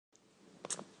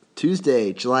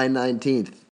Tuesday, July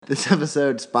 19th. This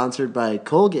episode sponsored by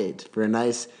Colgate for a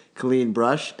nice, clean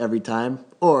brush every time,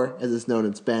 or, as it's known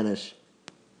in Spanish,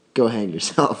 go hang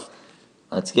yourself.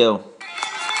 Let's go.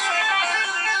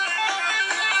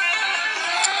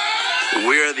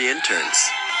 We're the interns.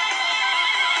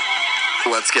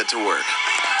 Let's get to work.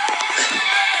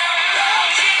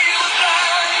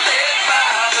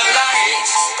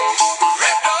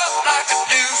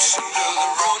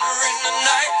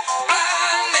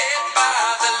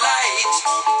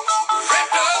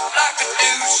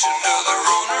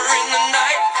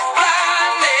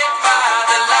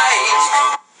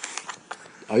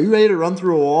 Are you ready to run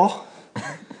through a wall?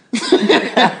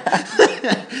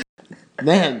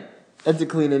 Man, that's a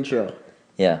clean intro.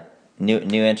 Yeah, new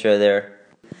intro there.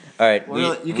 All right,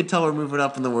 you can tell we're moving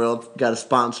up in the world. Got a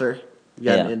sponsor. You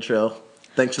got an intro.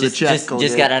 Thanks for the check.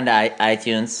 Just got onto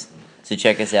iTunes, so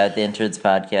check us out, the Interns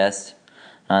Podcast,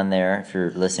 on there if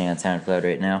you're listening on SoundCloud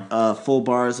right now. Full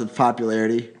bars of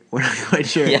popularity. We're not quite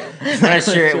sure. Yeah, we're not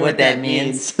sure what that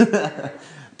means.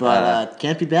 But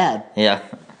can't be bad. Yeah.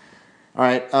 All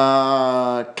right,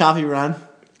 coffee run,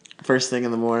 first thing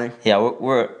in the morning. Yeah,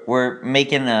 we're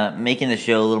making the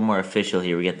show a little more official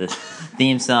here. We got this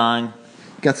theme song.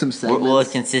 Got some segments. We'll have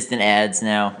consistent ads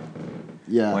now.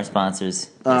 Yeah. More sponsors.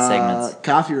 Segments.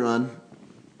 Coffee run.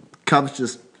 Cubs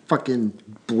just fucking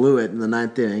blew it in the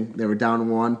ninth inning. They were down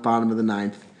 1, bottom of the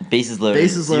ninth. Bases loaded.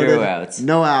 Zero outs.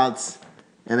 No outs,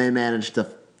 and they managed to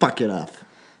fuck it up.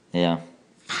 Yeah.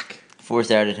 Fuck.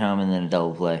 Forced out at home and then a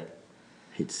double play.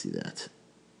 Hate to see that.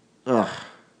 Ugh.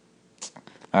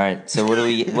 All right, so what do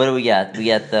we got? We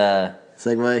got the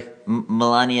Segway.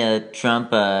 Melania Trump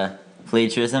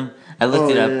plagiarism. I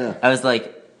looked it up. Yeah. I was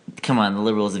like, come on, the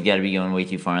liberals have got to be going way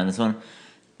too far on this one.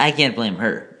 I can't blame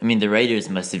her. I mean, the writers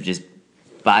must have just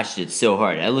botched it so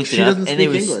hard. I looked it up, and it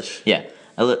was English. Yeah,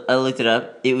 I looked it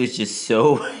up. It was just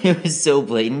so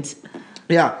blatant.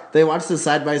 Yeah, they watched the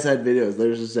side by side videos. They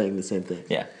were just saying the same thing.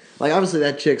 Yeah. Like, obviously,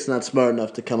 that chick's not smart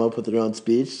enough to come up with her own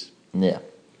speech. Yeah.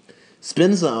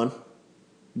 Spin zone.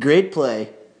 Great play.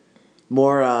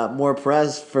 More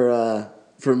press for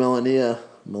Melania.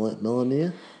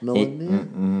 Melania? Melanie?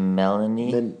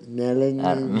 Melanie?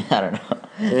 I don't know.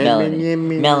 Melanie.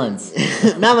 Melons.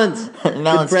 Melons. Melons.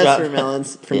 Good press Trump. for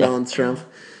Melons. Melons Trump.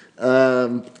 I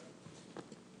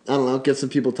don't know. Get some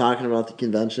people talking about the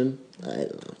convention. I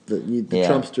don't know. The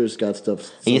Trumpsters got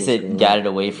stuff. I guess it got it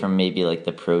away from maybe like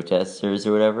the protesters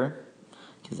or whatever.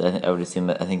 Because I would assume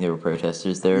that I think there were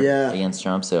protesters there against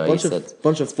Trump. So I guess that's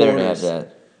bunch of better to have foreigners.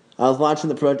 that. I was watching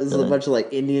the protest. There's Really? a bunch of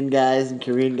like Indian guys and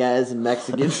Korean guys and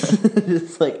Mexicans.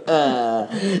 It's like,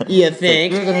 you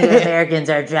think You're gonna give Americans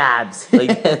our jobs?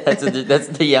 Like that's what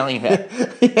they're yelling at.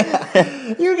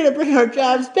 Yeah. You're gonna bring our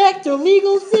jobs back to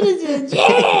legal citizens?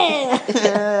 Yeah.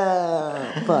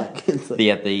 Fuck. It's like,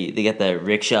 They got the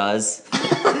rickshaws.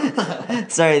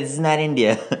 Sorry, this is not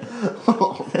India.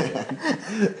 oh man,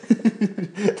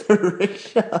 the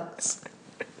rickshaws.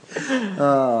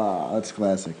 Oh, that's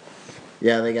classic.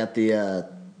 Yeah, they got the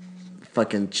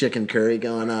fucking chicken curry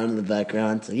going on in the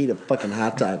background. So eat a fucking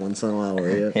hot dog once in a while, will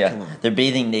you? Yeah, Come on. they're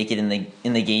bathing naked in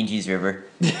the Ganges River.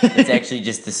 It's actually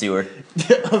just the sewer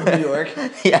Of New York.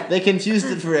 Yeah, They confused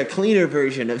it for a cleaner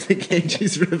version of the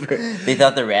Ganges River. they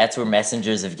thought the rats were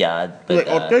messengers of God. But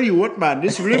I'll tell you what, man,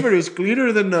 this river is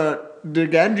cleaner than the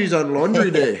Ganges on Laundry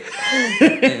Day.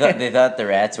 they thought the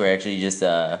rats were actually just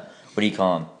what do you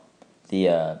call them? The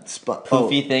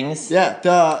poofy things. Yeah,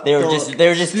 They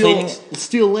were just cleaning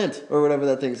steel lint or whatever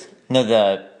that thing's. No,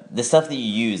 the stuff that you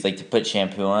use like to put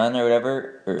shampoo on or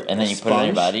whatever, and then you put it on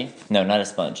your body. No, not a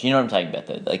sponge. You know what I'm talking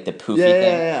about? Like the poofy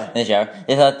thing in the shower.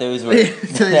 They thought those were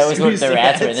that was what the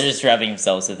rats were. They're just rubbing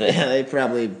themselves with it. Yeah, they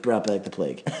probably brought back the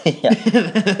plague.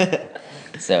 Yeah.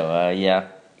 So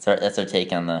that's our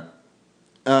take on the.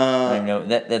 I know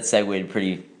that segued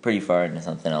pretty far into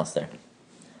something else there.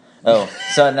 Oh,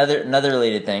 so another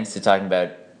related thing. So talking about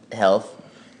health,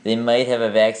 they might have a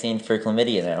vaccine for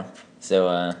chlamydia now.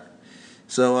 So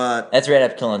that's right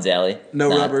up Killen's alley. No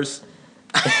rubbers.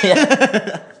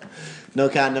 Yeah. No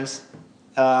condoms.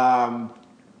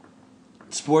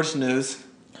 Sports news.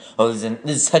 Oh, this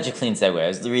is such a clean segue. I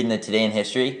was reading it today in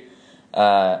history.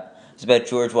 It's about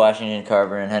George Washington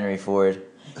Carver and Henry Ford.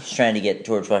 He's trying to get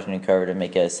George Washington Carver to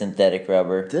make a synthetic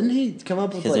rubber. Didn't he come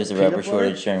up with because there's a rubber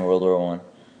shortage during World War One.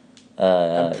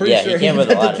 I'm pretty sure he came with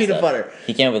a lot of peanut stuff. butter.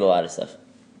 He came with a lot of stuff.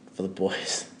 For the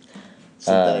boys.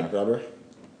 Synthetic rubber.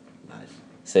 Nice.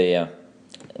 So yeah.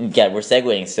 God, we're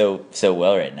segueing so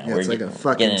well right now. Yeah, we're it's like a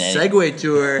fucking getting Segway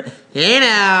tour. Hey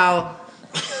now.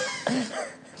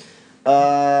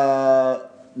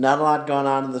 Not a lot going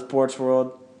on in the sports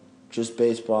world. just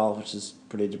baseball, which is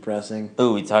pretty depressing.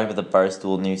 Oh, we talked about the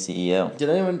Barstool new CEO. Did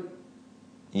anyone?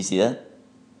 You see that?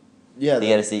 Yeah. They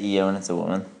got a CEO and it's a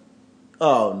woman.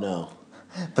 Oh no.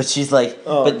 But she's like,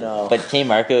 but K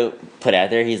Marco put out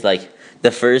there. He's like,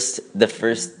 the first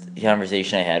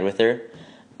conversation I had with her,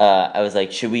 I was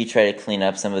like, should we try to clean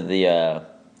up some of the,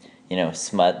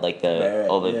 smut, like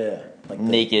all the like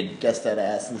naked, guess that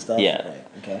ass and stuff. Yeah. Right.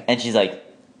 Okay. And she's like,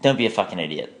 don't be a fucking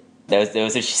idiot. That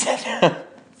was what she said.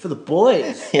 For the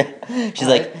boys. Yeah. She's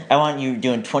like, I want you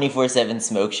doing 24/7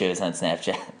 smoke shows on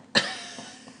Snapchat.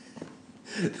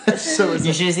 So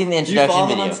you should have seen the introduction introduction you follow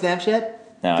video. Them on Snapchat?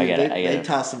 No, Dude, I got it. They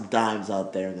toss some dimes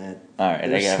out there, man. All right,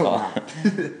 I gotta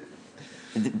follow.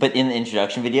 But in the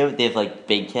introduction video, they have like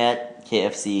Big Cat,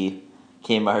 KFC,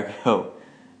 K Margo,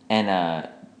 and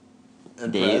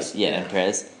Dave, and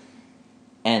Prez,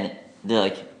 and they're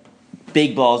like,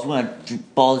 big balls. We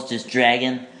want balls just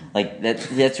dragging. Like that's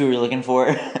what we were looking for,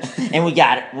 and we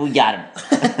got it. We got him.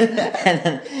 And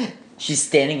then she's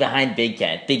standing behind Big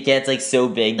Cat. Big Cat's like so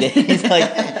big that he's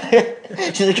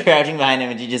like, she's like crouching behind him,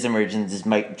 and she just emerges and just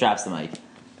drops the mic.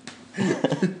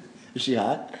 Is she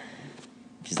hot?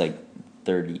 She's like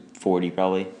 30, 40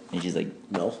 probably, and she's like,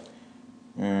 no.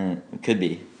 Could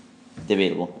be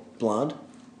debatable. Blonde?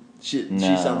 She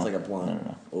sounds like a blonde.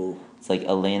 No. Oh, it's like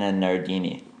Elena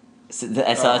Nardini. So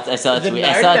I saw a tweet.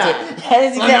 That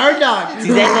is Nard Dog.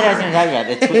 See, that's what I was going to talk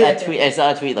about. I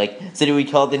saw a tweet like, so do we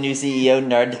call the new CEO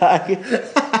Nard Dog?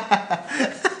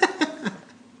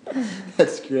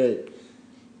 That's great.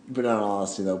 But in all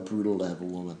honesty, though, brutal to have a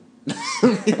woman.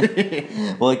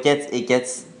 Well, it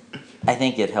gets. I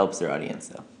think it helps their audience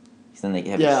though, because then they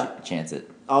have a chance at.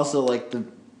 Also, like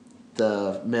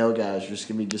the male guys are just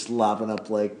gonna be just lobbing up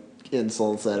like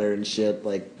insults at her and shit.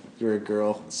 Like, you're a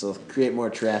girl, so create more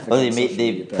traffic. Oh,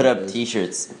 they put up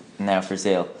T-shirts now for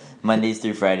sale. Mondays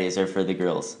through Fridays are for the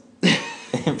girls.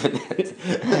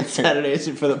 Saturdays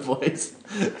are for the boys.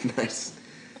 Nice.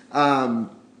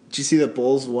 Did you see the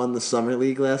Bulls won the Summer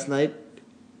League last night?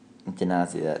 Did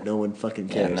not see that. No one fucking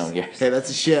cares. Yeah, no one cares. Hey, that's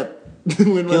a ship.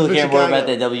 People care more about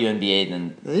the WNBA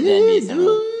than the NBA Summer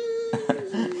League.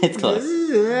 It's close.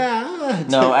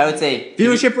 No, I would say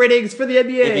viewership ratings for the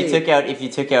NBA. If you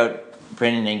took out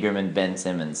Brandon Ingram and Ben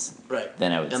Simmons, right?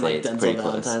 Then I would say like it's Denzel pretty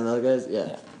Valentine close. And other guys,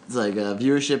 yeah. It's like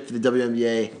viewership for the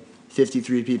WNBA,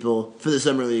 53 people. For the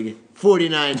Summer League,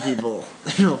 49 people.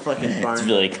 No fucking barn. It's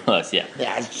really close, yeah.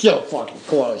 Yeah, it's so fucking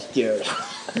close, dude.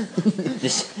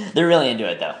 They're really into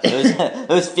it though.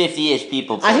 Those 50-ish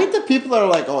people. I hate the people that are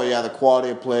like, oh yeah, the quality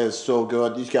of play is so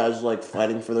good. These guys are like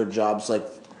fighting for their jobs. Like,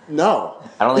 no.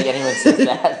 I don't think anyone says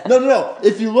that. No.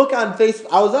 If you look on Facebook,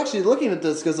 I was actually looking at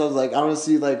this because I was like, I want to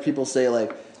see like people say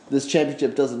like, this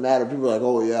championship doesn't matter. People are like,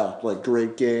 oh yeah, like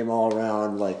great game all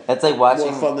around. Like, that's like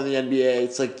watching more fun than the NBA.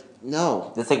 It's like,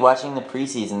 no. It's like watching the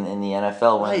preseason in the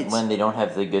NFL when they don't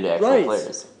have the good actual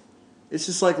players. It's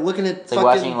just like looking at. It's like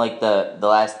watching like the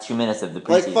last 2 minutes of the preseason.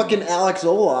 Like fucking Alex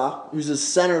Ola, who's a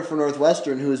center for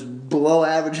Northwestern, who is below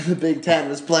average in the Big Ten,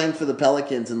 was playing for the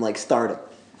Pelicans and like starting.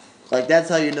 Like, that's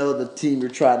how you know the team you're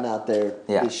trotting out there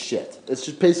is shit. It's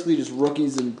just basically just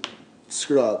rookies and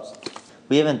scrubs.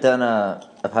 We haven't done a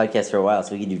podcast for a while,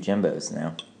 so we can do jimbos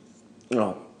now.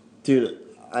 Oh, dude,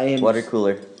 I am water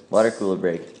cooler break. Water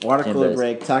cooler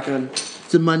break. Talking.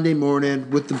 It's a Monday morning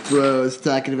with the bros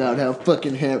talking about how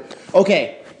fucking him.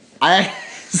 Okay,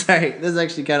 sorry, this is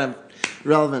actually kind of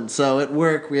relevant. So at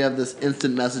work we have this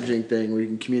instant messaging thing where you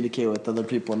can communicate with other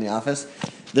people in the office.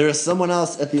 There is someone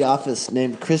else at the office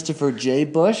named Christopher J.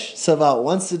 Bush. So about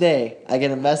once a day, I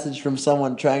get a message from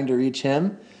someone trying to reach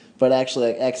him, but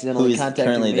actually like, accidentally contacting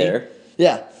me. Who's currently there?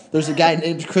 Yeah, there's a guy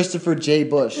named Christopher J.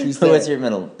 Bush. Who's there. What's your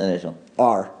middle initial?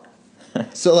 R.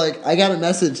 So like, I got a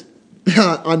message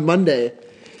on Monday,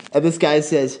 and this guy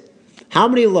says, "How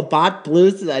many Labatt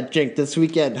Blues did I drink this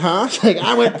weekend, huh?" Like,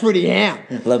 I went pretty ham.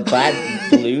 Labatt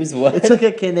Blues? What? It's like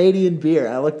a Canadian beer.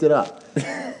 I looked it up.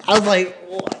 I was like,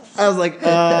 sorry. Like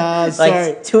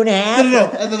 2.5? No.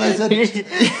 And then I said,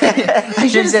 I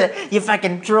should have said, you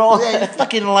fucking troll. Yeah, you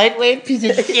fucking lightweight piece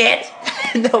of shit.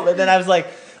 No, but then I was like,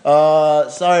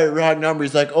 sorry, wrong number.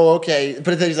 He's like, oh, okay.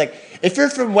 But then he's like, if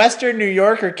you're from Western New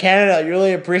York or Canada, I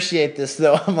really appreciate this,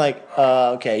 though. I'm like,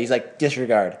 okay. He's like,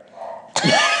 disregard.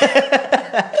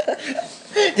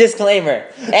 Disclaimer.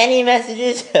 Any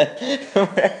messages? It's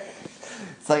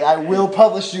like, I will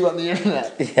publish you on the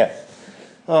internet. Yeah.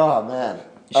 Oh, man.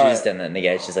 You should have just done that, and the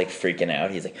guy's just like freaking out.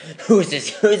 He's like, who's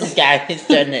this guy who's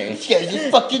sending me? This guy's just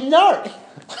fucking narc.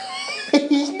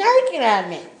 He's narking on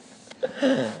me.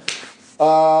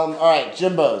 Alright,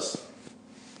 Jimbos.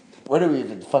 Where do we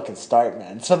even fucking start,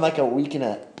 man? It's been like a week and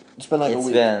a... It's been like a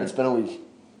week. It's been a week.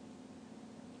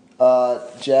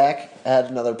 Jack had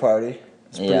another party.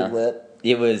 It's pretty lit.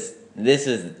 This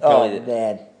was probably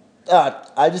man.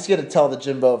 I just got to tell the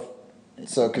Jimbo,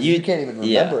 because you can't even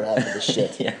remember half of this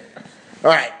shit. Yeah. All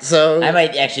right, so... I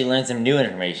might actually learn some new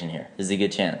information here. There's a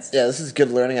good chance. Yeah, this is a good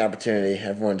learning opportunity.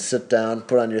 Everyone sit down,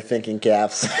 put on your thinking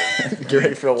caps, get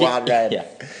ready for a wild ride.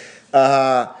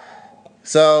 Yeah.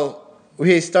 So,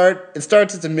 it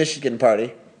starts at the Michigan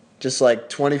party. Just like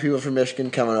 20 people from Michigan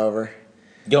coming over.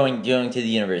 Going to the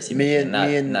University of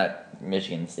Michigan, not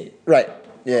Michigan State. Right,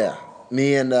 yeah.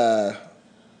 Me and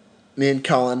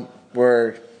Colin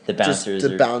were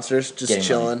the bouncers, just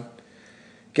chilling.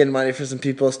 Getting money for some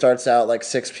people. Starts out like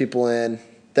 6 people in.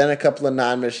 Then a couple of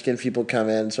non-Michigan people come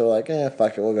in. So we're like,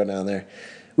 fuck it, we'll go down there.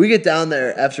 We get down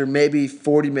there after maybe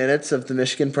 40 minutes of the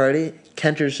Michigan party.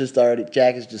 Jack is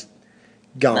just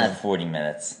gone. Not 40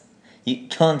 minutes.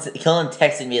 Cullen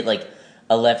texted me at like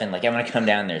 11, like, I'm going to come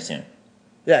down there soon.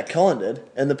 Yeah, Cullen did.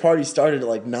 And the party started at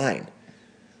like 9.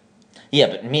 Yeah,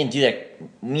 but me and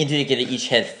Dudek each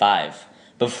had 5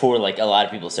 before like a lot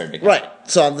of people started to come. Right.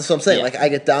 So that's what I'm saying. Yeah. Like, I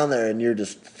get down there and you're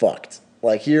just fucked.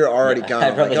 Like, you're already gone.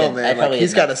 I'm like, oh man, like,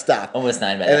 he's got to stop. Almost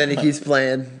 9 by And then he keeps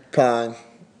playing Pong,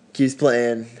 keeps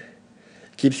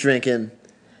drinking.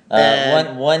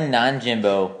 One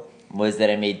non-Jimbo was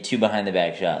that I made 2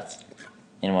 behind-the-back shots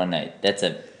in one night.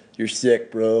 You're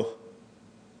sick, bro.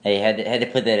 Hey, had to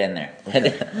put that in there.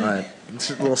 Okay. All right.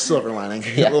 It's a little silver lining.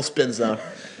 A little spin zone.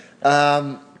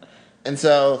 And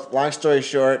so, long story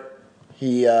short,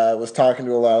 he was talking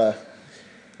to a lot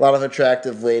of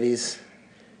attractive ladies.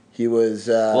 He was...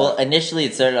 well, initially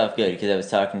it started off good because I was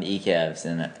talking to ECAVs,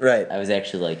 and I was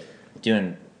actually like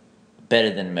doing better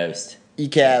than most.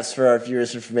 ECAVs, for our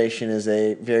viewers' information, is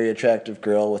a very attractive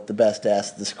girl with the best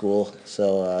ass at the school.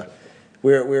 So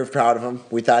we were proud of him.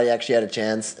 We thought he actually had a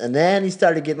chance. And then he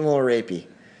started getting a little rapey.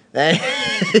 Then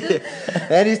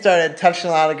he started touching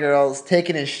a lot of girls,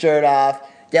 taking his shirt off,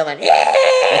 yelling, "Yeah!"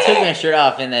 I took my shirt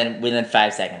off, and then within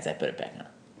 5 seconds I put it back on.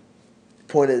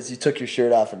 Point is, you took your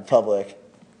shirt off in public.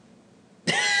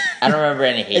 I don't remember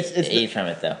any hate from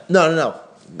it, though. No.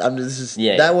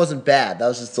 That wasn't bad. That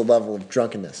was just the level of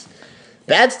drunkenness.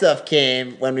 Bad stuff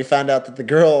came when we found out that the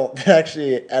girl that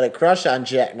actually had a crush on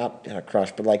Jack, not had a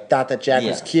crush, but like thought that Jack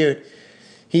was cute.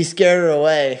 He scared her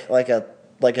away like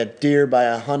a deer by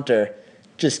a hunter,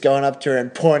 just going up to her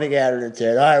and pointing at her and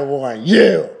saying, "I want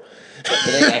you."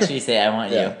 Did I actually say, "I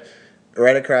want you"?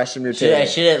 Right across from your table. I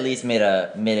should have at least made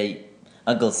a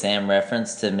Uncle Sam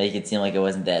reference to make it seem like it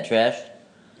wasn't that trash.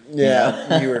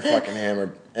 Yeah, you were fucking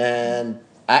hammered. And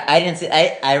I didn't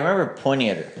say. I remember pointing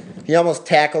at her. He almost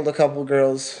tackled a couple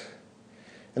girls,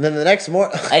 and then the next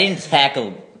morning, I didn't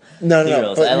tackle.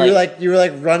 No. But you were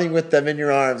like running with them in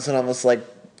your arms and almost like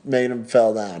made them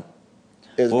fell down.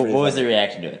 What was the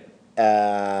reaction to it?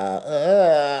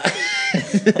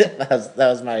 that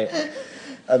was my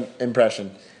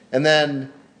impression. And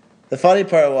then the funny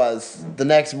part was the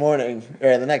next morning,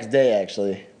 or the next day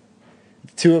actually,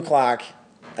 2:00.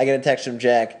 I get a text from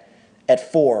Jack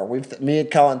at 4. Me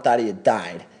and Colin thought he had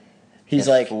died. He's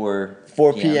at like 4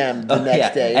 p.m. the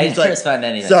next day. I He's didn't like, respond to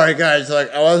anything. "Sorry guys,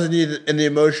 like I wasn't in the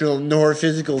emotional nor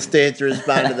physical state to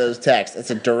respond to those texts." That's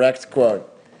a direct quote.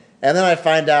 And then I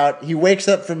find out he wakes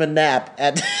up from a nap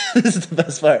at. This is the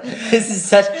best part. This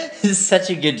is such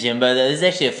a good Jimbo. This is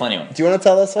actually a funny one. Do you want to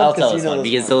tell this one? I'll tell this one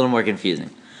because it's a little more confusing.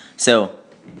 So,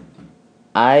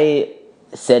 I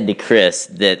said to Chris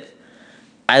that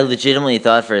I legitimately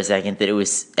thought for a second that it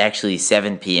was actually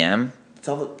 7 p.m.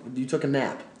 You took a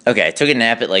nap. Okay, I took a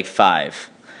nap at like 5,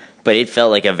 but it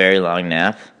felt like a very long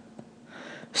nap.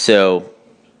 So,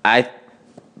 at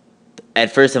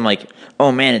first I'm like,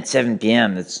 oh man, it's 7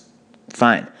 p.m., that's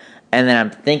fine. And then I'm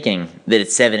thinking that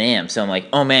it's 7 a.m., so I'm like,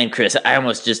 oh man, Chris, I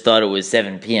almost just thought it was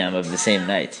 7 p.m. of the same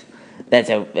night. That's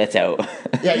how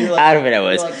out of it I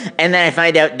was. And then I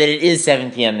find out that it is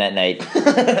 7 p.m. that night.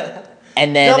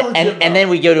 and then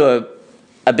we go to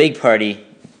a big party.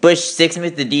 Bush sticks me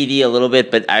with the DD a little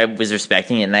bit, but I was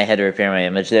respecting it, and I had to repair my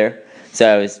image there.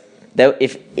 So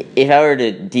if I were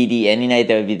to DD any night,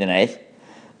 that would be the night.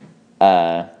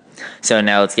 So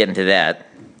now let's get into that.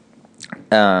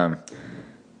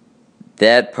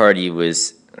 That party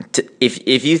was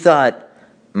if you thought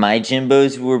my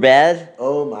Jimbos were bad,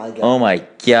 oh my god. Oh my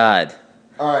god.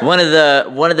 All right.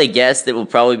 One of the guests that will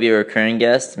probably be a recurring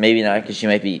guest, maybe not because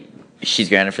she's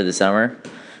grounded for the summer,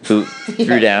 who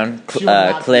threw down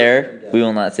Claire. We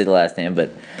will not say the last name,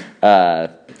 but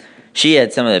she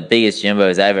had some of the biggest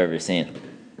Jimbos I've ever seen.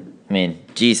 I mean,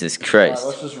 Jesus Christ.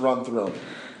 All right, let's just run through them.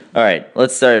 All right,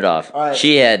 let's start it off. All right.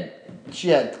 She had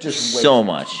just so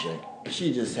much.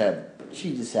 She just had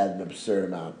she just had an absurd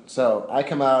amount. So I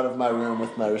come out of my room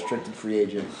with my restricted free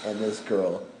agent, and this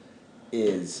girl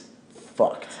is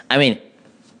fucked. I mean,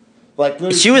 like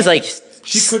she was like,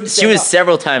 she couldn't. She was up.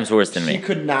 several times worse than me. She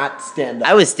could not stand up.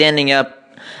 I was standing up.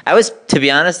 To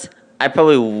be honest, I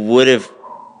probably would have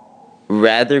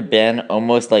rather been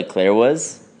almost like Claire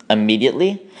was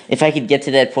immediately if I could get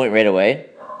to that point right away.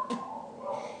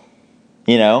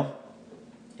 You know?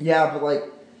 Yeah, but like,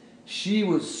 she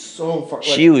was so fucked.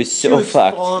 Like, she was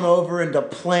fucked. Falling over into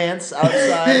plants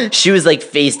outside. She was like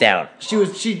face down. She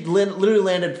literally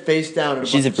landed face down.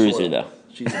 She's a bruiser, though.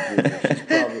 She's a bruiser. She's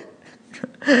probably.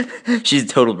 She's a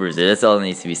total bruiser. That's all that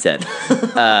needs to be said.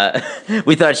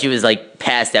 We thought she was like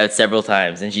passed out several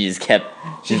times, and she just kept.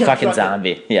 She's a fucking trucking.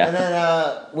 Zombie. Yeah. And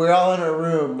then we're all in her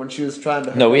room when she was trying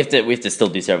to. No, we have to still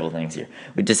do several things here.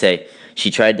 We have to say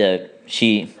she tried to.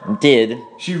 She did.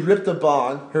 She ripped a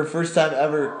bong. Her first time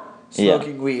ever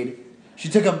smoking weed. She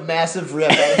took a massive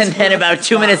rip. And then about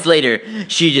 2 minutes later,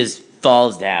 she just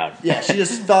falls down. Yeah, she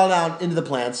just fell down into the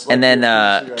plants. Like, and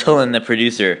then Cullen, the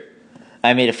producer.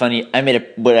 I made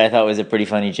what I thought was a pretty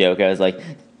funny joke. I was like,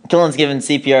 Cullen's giving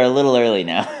CPR a little early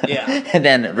now. Yeah. And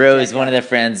then Rose, one of their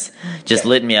friends, just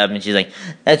lit me up, and she's like,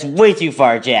 "That's way too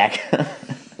far, Jack."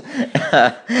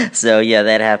 So yeah,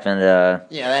 that happened.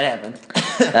 Yeah, that happened.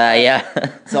 Yeah.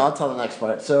 So I'll tell the next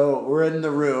part. So we're in the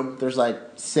room. There's like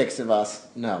 6 of us.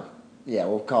 No. Yeah,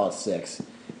 we'll call it 6.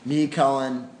 Me,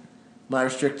 Cullen, my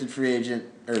restricted free agent,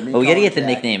 or me. Well, we gotta get the Jack.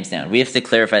 nicknames down. We have to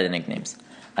clarify the nicknames.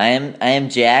 I am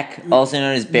Jack, also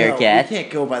known as Bearcat. No, we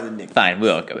can't go by the nickname. Fine, we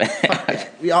won't go by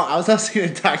that. I was also going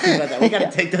to talk to you about that. We got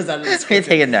to take those out of the script.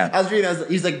 We gotta take it down. I was reading.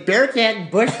 He's like Bearcat and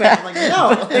Bushwhacker. I'm like,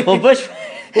 no.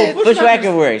 Well,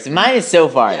 Bushwhacker works. Mine is so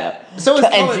far up. So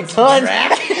is Cullen's.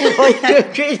 Well, you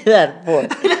agreed to that before.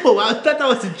 I know. I thought that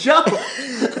was a joke.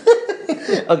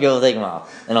 Okay, we'll take them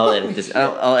off, and I'll edit this.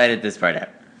 I'll edit this part out.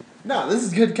 No, this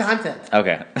is good content.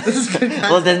 Okay. This is good content.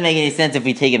 Well, it doesn't make any sense if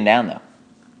we take him down, though.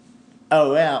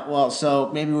 Oh, yeah. Well, so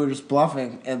maybe we're just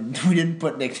bluffing, and we didn't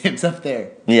put nicknames up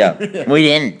there. Yeah. We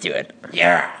didn't do it.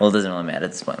 Yeah. Well, it doesn't really matter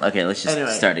at this point. Okay, let's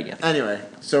just start again. Anyway,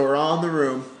 so we're all in the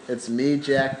room. It's me,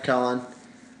 Jack, Cullen,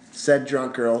 said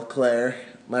drunk girl, Claire,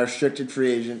 my restricted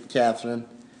free agent, Catherine,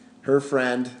 her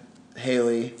friend,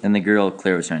 Haley. And the girl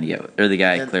Claire was trying to get with. Or the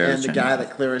guy Claire was trying to get with. And the guy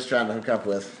that Claire was trying to hook up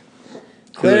with.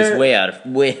 Claire was way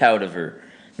out of her.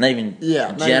 Not even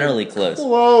generally close.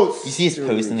 Close. You see his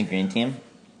post in the green team?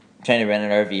 Trying to rent an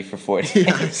RV for 40.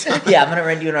 Yeah, I'm gonna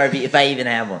rent you an RV if I even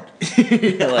have one.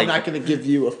 I'm not gonna give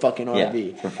you a fucking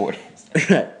RV for 40.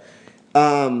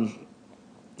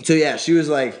 So yeah, she was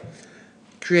like,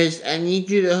 "Chris, I need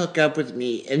you to hook up with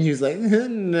me," and he was like,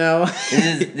 "No."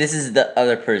 This is the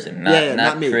other person,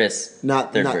 not me. Chris,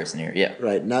 not third person here. Yeah,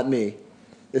 right, not me.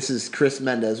 This is Chris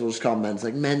Mendez. We'll just call him Mendez.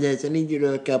 Like, Mendez, I need you to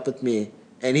hook up with me.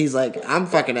 And he's like, I'm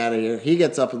fucking out of here. He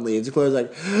gets up and leaves. Claire's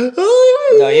like,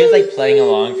 oh. No, he was like playing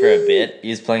along for a bit. He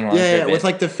was playing along for a bit. With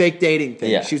like the fake dating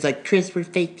thing. Yeah. She was like, Chris, we're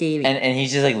fake dating. And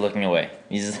he's just like looking away.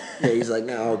 He's like,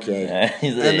 no, okay.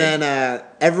 And then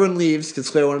everyone leaves because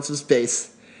Claire wanted some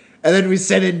space. And then we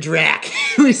sent in Drac.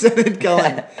 We sent in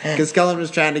Cullen. Because Cullen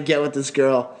was trying to get with this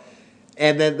girl.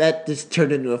 And then that just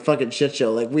turned into a fucking shit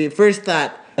show. Like, we first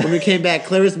thought, when we came back,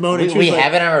 Claire was moaning. We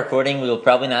have it on recording. We will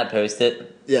probably not post it.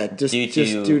 Yeah, just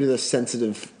due to the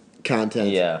sensitive content.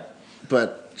 Yeah.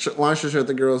 But long story short,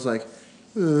 the girl's like,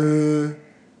 we're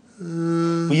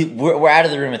out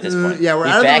of the room at this point. Yeah, we're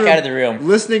out of the room.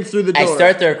 Listening through the door. I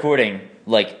start the recording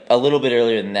like a little bit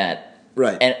earlier than that.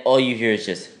 Right. And all you hear is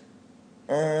just.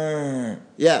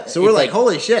 Yeah, so we're like,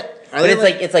 holy shit. But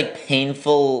it's like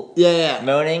painful.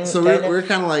 Moaning. So we're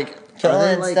kind of like,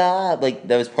 stop. Like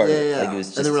that was part of it. Like, it was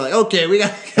just, and then we're like, okay, we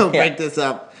gotta go break this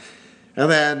up. And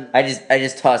then I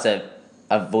just toss a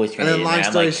voice grenade. And then long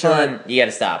story short, you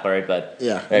gotta stop, all right, bud.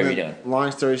 Yeah. Whatever you're doing.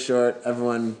 Long story short,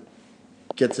 everyone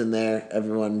gets in there.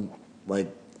 Everyone like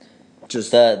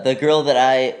just the girl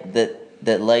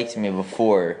that liked me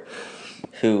before,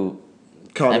 who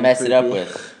I messed it up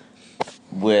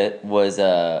with was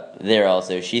there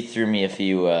also. She threw me a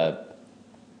few.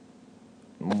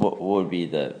 What would be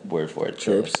the word for it?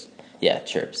 Chirps. Yeah,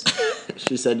 chirps.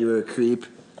 She said you were a creep.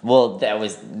 Well, that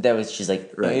was. She's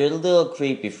like, right. You're a little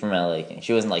creepy for my liking.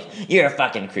 She wasn't like, you're a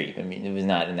fucking creep. I mean, it was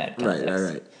not in that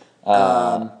context.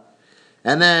 Right.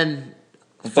 And then,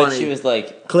 but she was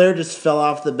like, Claire just fell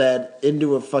off the bed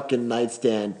into a fucking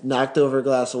nightstand, knocked over a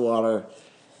glass of water,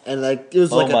 and like it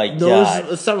was like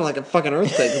God. It sounded like a fucking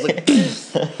earthquake. It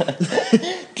was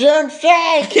like, don't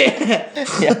shake.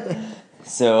 Yeah.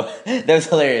 So that was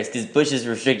hilarious because Bush's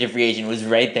restricted free agent was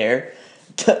right there.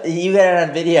 You got it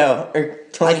on video, or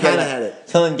I kind of had it.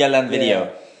 Someone got it on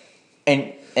video,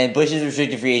 and And Bush's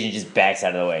restricted free agent just backs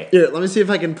out of the way. Here, let me see if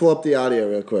I can pull up the audio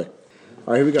real quick.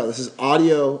 All right, here we go. This is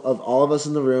audio of all of us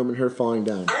in the room and her falling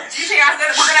down. We're gonna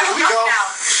hook up now.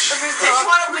 If you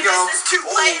want to witness this too,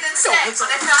 play it instead.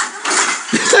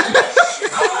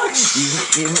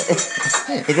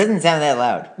 It doesn't sound that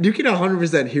loud. You can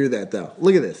 100% hear that though.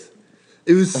 Look at this.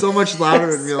 It was so much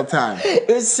louder in real time. It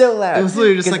was so loud. It was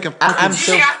literally just like a fucking... I'm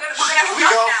so... We're gonna hook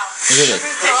up now. Look at this.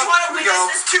 If you want to witness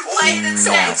this too, play it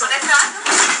instead.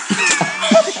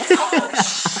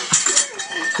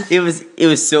 It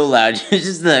was so loud. It was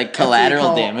just the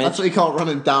collateral damage. That's what we call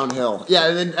running downhill. Yeah,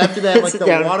 and then after that, like the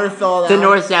water fell The down.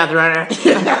 north-south runner.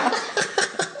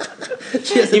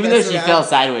 Even though she fell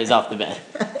sideways off the bed.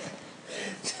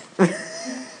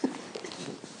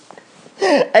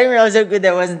 I didn't realize how good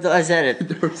that was until I said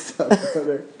it. North-south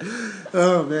runner.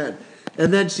 Oh man.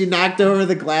 And then she knocked over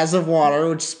the glass of water,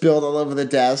 which spilled all over the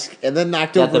desk, and then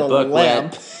knocked Got over the a book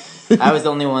lamp. I was the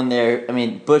only one there. I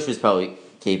mean, Bush was probably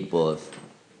capable of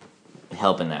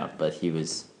helping out, but he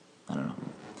was, I don't know.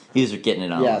 He was getting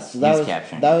it on. Yeah, so he was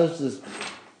capturing.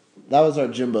 that was our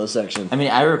Jimbo section. I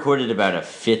mean, I recorded about a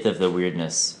fifth of the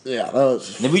weirdness. Yeah, that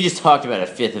was... We just talked about a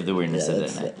fifth of the weirdness of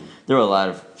that night. There were a lot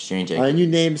of strange And you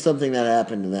named something that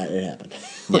happened, and that it happened.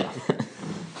 Yeah.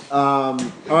 All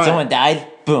right. Someone died.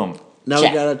 Boom. Now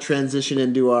Check. we gotta transition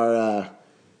into our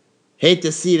hate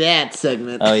to see that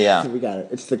segment. Oh, yeah. We got it.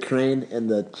 It's the crane and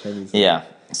the Chinese. Yeah.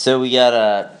 So we got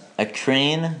a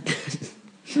crane. I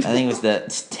think it was the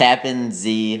Tappan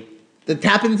Zee. The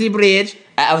Tappan Zee Bridge.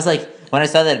 I was like, when I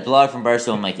saw that blog from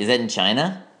Barstool, I'm like, is that in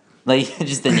China? Like,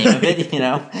 just the name of it, you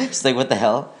know? Just like, what the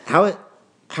hell?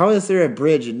 How is there a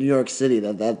bridge in New York City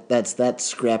that's that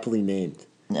scrappily named?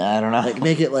 I don't know. Like,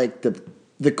 make it like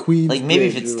the Queen's Like, maybe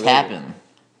if Bridge it's or Tappan.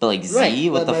 But like Z,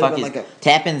 Right, what the that fuck might is have been like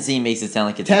Tappan Z? Makes it sound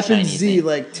like it's a Tappan Chinese Z, name.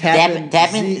 like Tappan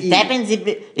Z. Tappan Z.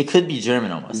 It could be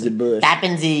German almost. The bush.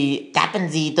 Tappan Z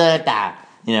da da.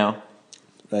 You know.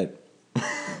 Right.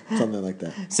 Something like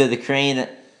that. So the crane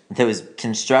that was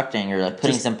constructing or like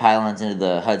putting some pylons into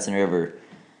the Hudson River,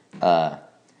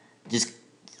 just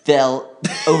fell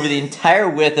over the entire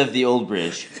width of the old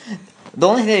bridge. The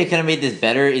only thing that could have made this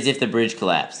better is if the bridge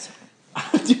collapsed.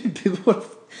 Dude,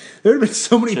 there would have been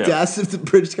so many deaths if the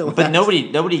bridge collapsed. But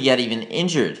nobody got even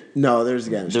injured. No, there's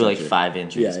again. There were like 5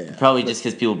 injuries. Yeah. Probably just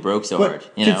because people broke so hard.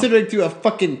 You know? Considering to a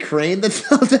fucking crane that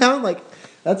fell down, like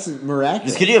that's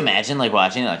miraculous. Could you imagine like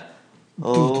watching like,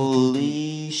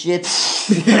 holy shit?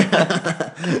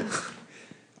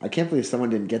 I can't believe someone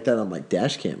didn't get that on like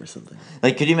dash cam or something.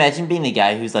 Like, could you imagine being the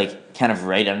guy who's like kind of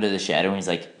right under the shadow and he's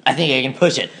like, I think I can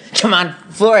push it. Come on,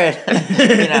 floor it.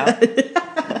 You know?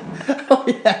 Oh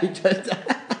yeah, he just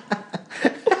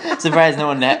Surprised no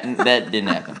one that didn't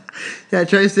happen. yeah,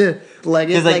 tries to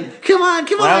leg it like come on.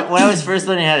 When I was first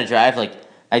learning how to drive, like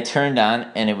I turned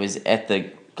on and it was at the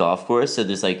golf course, so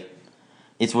there's like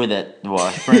it's where that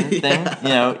Washburn thing, you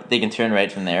know, they can turn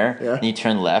right from there. Yeah. And you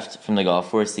turn left from the golf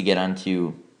course to get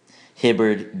onto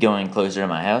Hibbard going closer to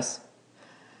my house.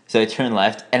 So I turned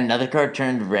left, and another car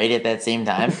turned right at that same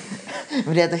time.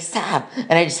 My dad's like, stop!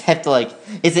 And I just have to like,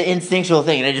 it's an instinctual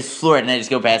thing, and I just floor it, and I just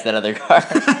go past that other car.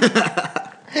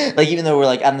 Like, even though we're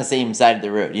like on the same side of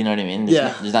the road, you know what I mean?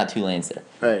 There's not 2 lanes there.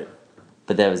 Right.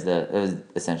 But that was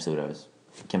essentially what I was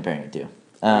comparing it to.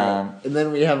 Right. And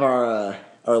then we have our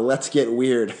Let's Get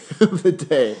Weird of the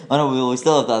day. Oh no, we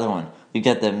still have the other one. We've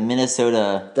got the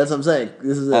Minnesota. That's what I'm saying.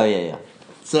 This is it. Oh yeah.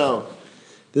 So,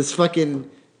 this fucking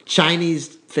Chinese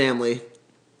family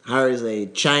hires a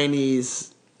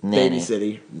Chinese Nanny.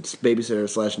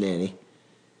 babysitter / nanny.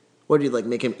 What do you like?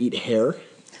 Make him eat hair?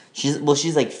 She's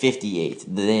like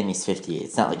 58. The nanny's 58.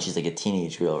 It's not like she's like a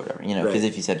teenage girl or whatever, you know. Because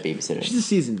if you said babysitter, she's a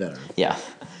seasoned veteran. Yeah,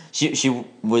 she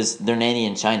was their nanny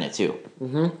in China too.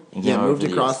 Mm-hmm. Yeah, moved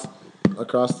across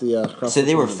the. So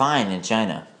they were fine in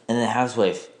China, and the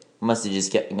housewife must have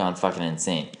just gone fucking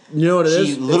insane. You know what it is?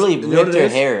 She literally ripped her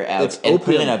hair out and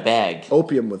put it in a bag.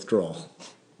 Opium withdrawal.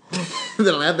 They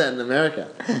don't have that in America.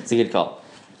 It's a good call.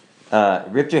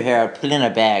 Ripped her hair out, put it in a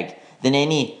bag. The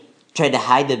nanny tried to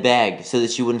hide the bag so that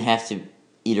she wouldn't have to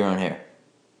eat her own hair.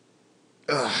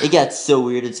 Ugh. It got so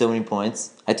weird at so many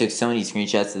points. I took so many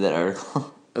screenshots of that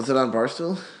article. Was it on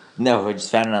Barstool? No, I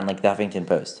just found it on like the Huffington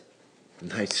Post.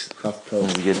 Nice.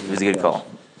 HuffPost. It was a good call.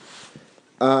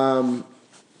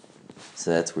 So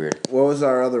that's weird. What was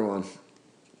our other one?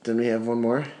 Didn't we have one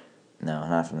more? No,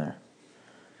 not from there.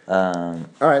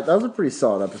 Alright, that was a pretty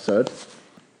solid episode.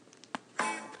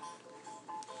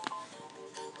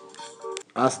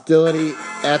 Hostility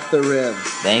at the Ribs.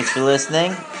 Thanks for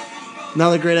listening.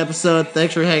 Another great episode.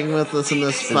 Thanks for hanging with us in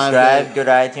this 5 day. Subscribe, go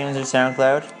to iTunes or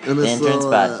SoundCloud. The Interns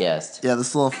Podcast.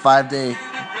 This little 5 day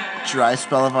dry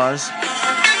spell of ours.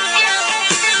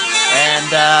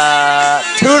 And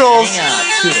Toodles!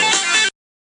 Toodles.